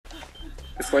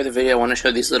before the video, I want to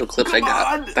show these little clips I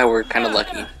got that were kind of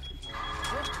lucky.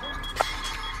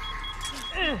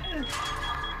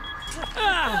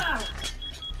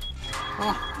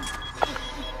 Oh.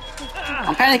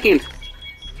 I'm panicking.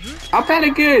 I'm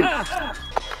panicking.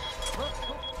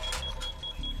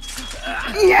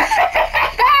 Yeah!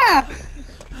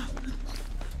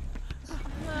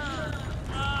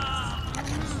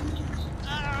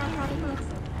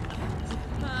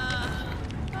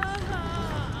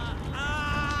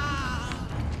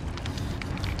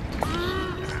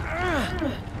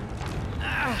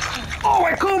 Oh,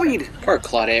 I Kobe'd! Poor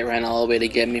Claudette ran all the way to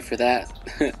get me for that.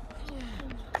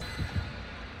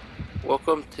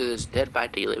 Welcome to this Dead by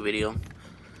Daylight video.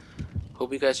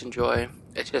 Hope you guys enjoy.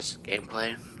 It's just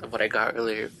gameplay of what I got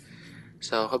earlier.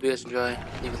 So, hope you guys enjoy.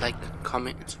 Leave a like,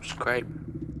 comment, and subscribe.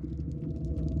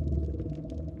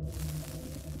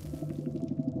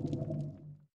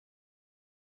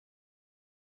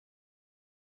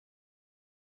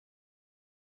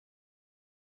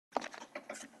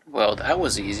 Well, that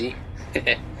was easy.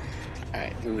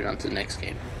 Alright, moving on to the next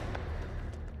game.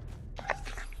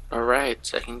 Alright,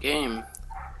 second game.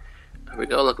 Here we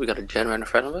go. Look, we got a gen right in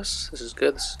front of us. This is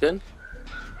good. This is good.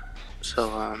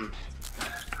 So,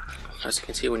 as you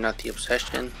can see, we're not the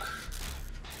obsession.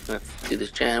 Let's do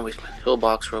this gen. We spent the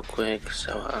toolbox real quick.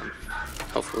 So,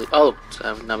 hopefully. Oh,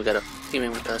 so now we got a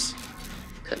teammate with us.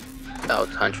 Oh,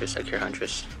 it's Huntress. I care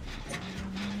Huntress.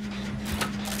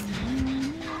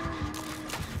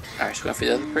 Alright, she's going for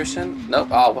the other person. Nope.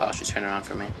 Oh, wow. She's turning around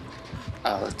for me.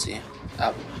 Oh, let's see.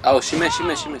 Oh, she missed.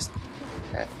 Okay.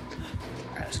 Alright,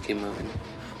 let's keep moving.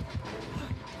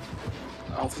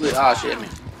 Hopefully. Oh, she hit me.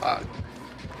 Fuck.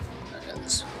 I got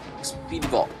this speed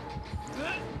ball.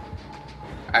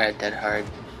 Alright, dead hard.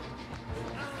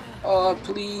 Oh,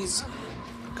 please.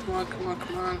 Come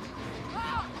on.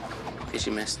 Okay,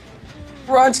 she missed.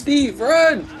 Run, Steve,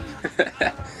 run!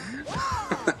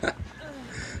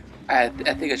 I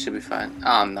think I should be fine.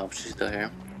 Oh, no, she's still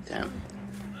here. Damn.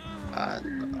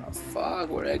 Oh, fuck,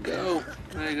 where'd I go?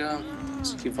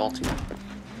 Let's keep vaulting.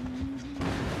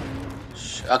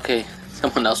 Okay,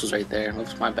 someone else was right there.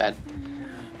 Oops, my bad.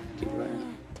 Keep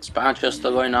running. Spawn show's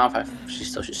still going off.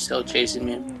 She's still chasing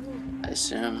me, I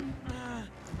assume.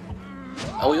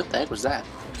 Oh, what the heck was that?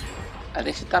 I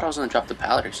think she thought I was gonna drop the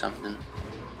pallet or something.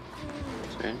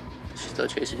 Sorry. She's still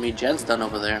chasing me. Jen's done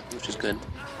over there, which is good.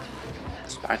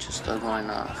 Spawn show's still going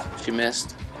off. She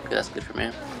missed. Okay, that's good for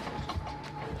me.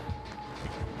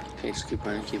 Okay, just keep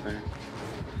running.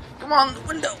 Come on, the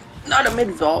window! Not a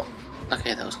mid-vault!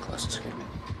 Okay, that was close to screaming.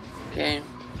 Okay,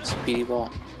 speedy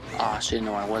vault. Oh, she didn't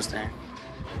know I was there.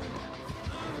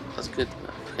 That's good.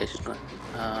 Okay, she's going.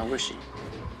 Where's she?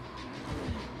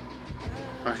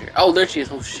 Right here. Oh, there she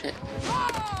is. Oh, shit.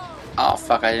 Oh,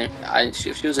 fuck,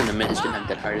 if she was in the mid, she didn't have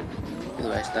dead hearted. Either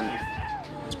way, I stunned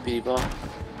her. Speedy vault.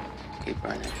 Keep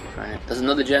running. There's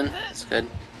another gen. That's good.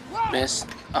 Missed.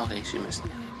 Okay, she missed.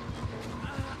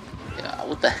 Yeah,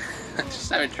 what the? She's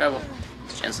having trouble.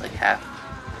 This gen's like half.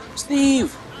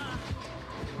 Steve!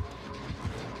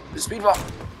 The speed ball.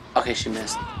 Okay, she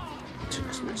missed.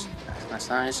 Missed. That's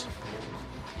nice.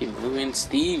 Keep moving.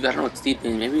 Steve, I don't know what Steve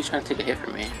means. Maybe he's trying to take a hit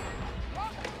from me.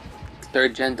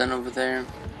 Third gen done over there.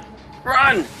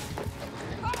 Run!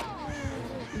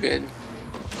 Good.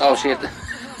 Oh, she hit the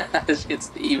she hit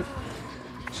Steve.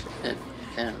 Shit.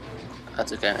 Damn.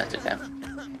 That's okay.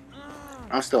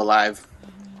 I'm still alive.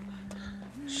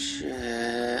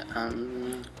 Shit.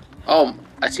 Oh,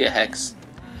 I see a hex.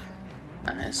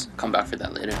 Nice. Come back for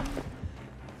that later.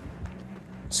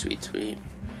 Sweet. Okay,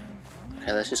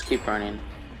 let's just keep running.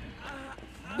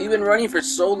 We've been running for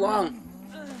so long.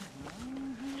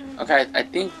 Okay, I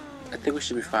think we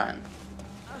should be fine.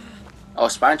 Oh,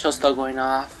 Spine Shell's still going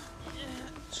off.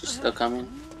 She's still coming.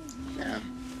 Yeah.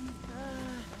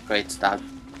 Great, stop.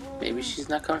 Maybe she's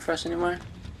not coming for us anymore?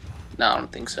 No, I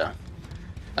don't think so.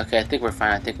 Okay, I think we're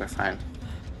fine.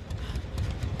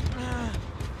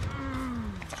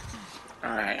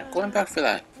 Alright, I'm going back for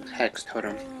that hex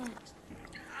totem.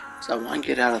 So I want to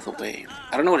get out of the way.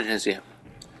 I don't know what it is yet.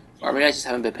 Or maybe I just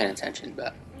haven't been paying attention,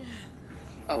 but...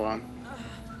 Oh well.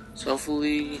 So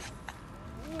hopefully...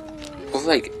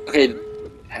 like, okay,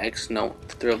 hex, no,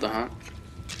 thrill of the hunt.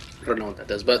 I don't know what that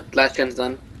does, but last gen's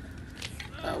done.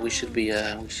 We should be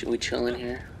chilling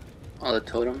here on the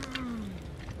totem.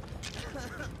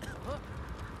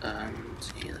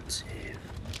 Let's see.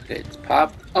 Okay, it's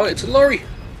pop. Oh, it's a lorry.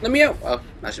 Let me out. Oh,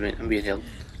 I'm being held.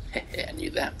 I knew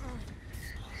that.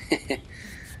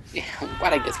 Yeah,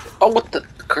 why'd I get? Oh, what the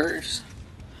curse?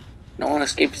 No one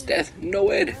escapes death. No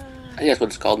Ed. I think that's what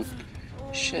it's called.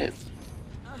 Shit.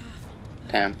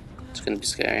 Damn, it's gonna be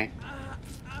scary.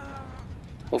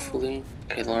 Hopefully.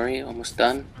 Okay, Lori, almost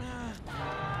done.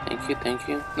 Thank you, thank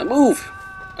you. Now move!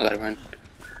 I gotta run.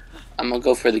 I'm gonna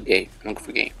go for the gate. I'm gonna go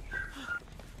for gate.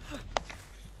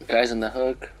 Guys on the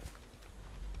hook.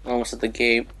 Almost at the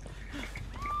gate.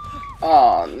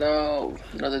 Oh no!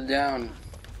 Another down.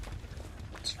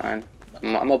 It's fine.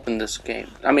 I'm opening this gate.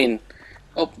 I mean,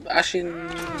 actually,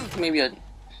 maybe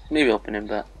open it,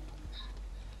 but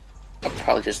I'll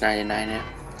probably just 99 it.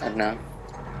 I don't know.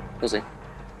 We'll see.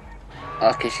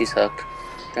 Okay, she's hooked.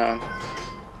 Down.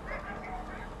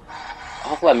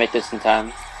 Hopefully I make this in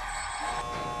time.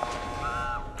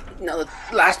 Now the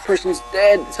last person's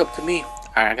dead. It's up to me.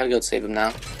 Alright, I gotta go save him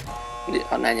now.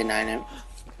 I'll 99 him.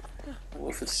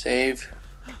 Wait for the save.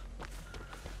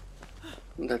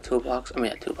 The toolbox. I mean,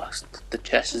 that toolbox. The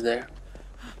chest is there.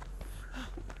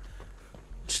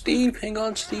 Steve, hang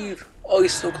on, Steve. Oh,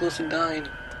 he's so close to dying.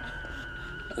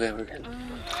 Okay, we're good.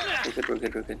 We're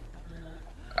good.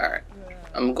 Alright.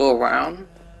 I'm gonna go around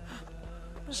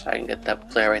so I can get that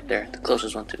player right there, the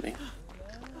closest one to me.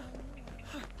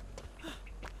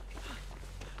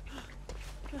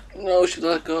 No, she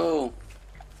let go.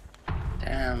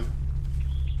 Damn.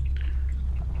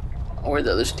 Where'd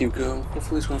the other Steve go?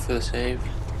 Hopefully he's going for the save.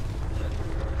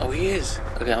 Oh, he is.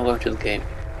 Okay, I'm going to the game.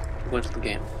 I'm going to the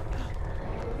game.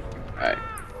 Alright.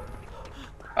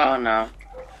 Oh no.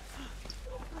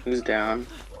 Who's down?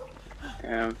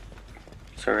 Damn.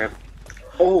 Sorry.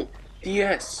 Oh,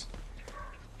 DS.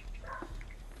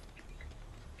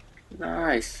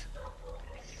 Nice.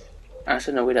 I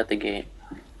should know wait at the gate.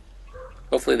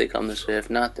 Hopefully they come this way. If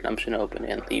not, then I'm just gonna open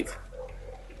it and leave.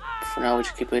 For now, we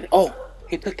just keep waiting. Oh,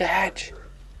 he took the hatch.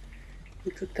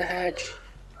 He took the hatch.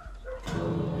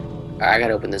 I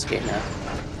gotta open this gate now.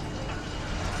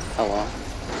 Oh well.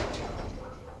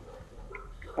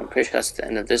 I'm pretty sure that's the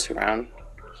end of this round.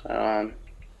 So,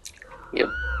 yep.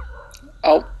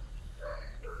 Oh.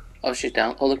 Oh, she's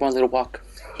down. Oh, look, one little walk.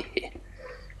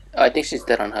 Oh, I think she's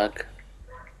dead on hook.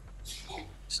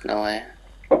 There's no way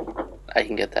I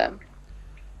can get that.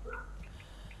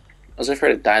 I was afraid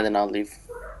to die, then I'll leave.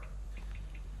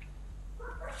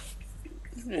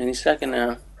 Any second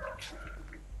now.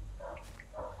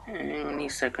 Any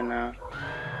second now.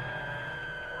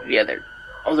 Yeah, they're...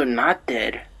 Oh, they're not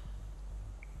dead.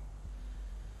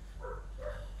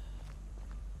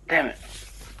 Damn it.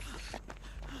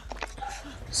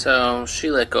 So,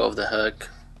 she let go of the hook.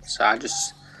 So I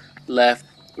just left.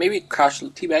 Maybe crouched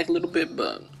teabagged a little bit,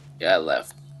 but yeah, I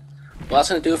left. Well, that's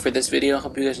gonna do it for this video.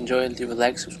 Hope you guys enjoyed. Leave a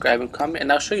like, subscribe, and comment.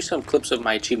 And I'll show you some clips of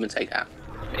my achievements I got.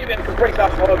 Maybe I can break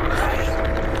that hook.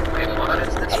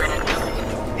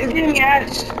 It's getting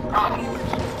hatched.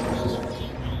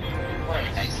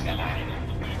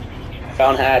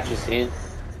 Found hatch, you see?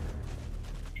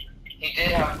 He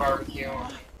did have barbecue.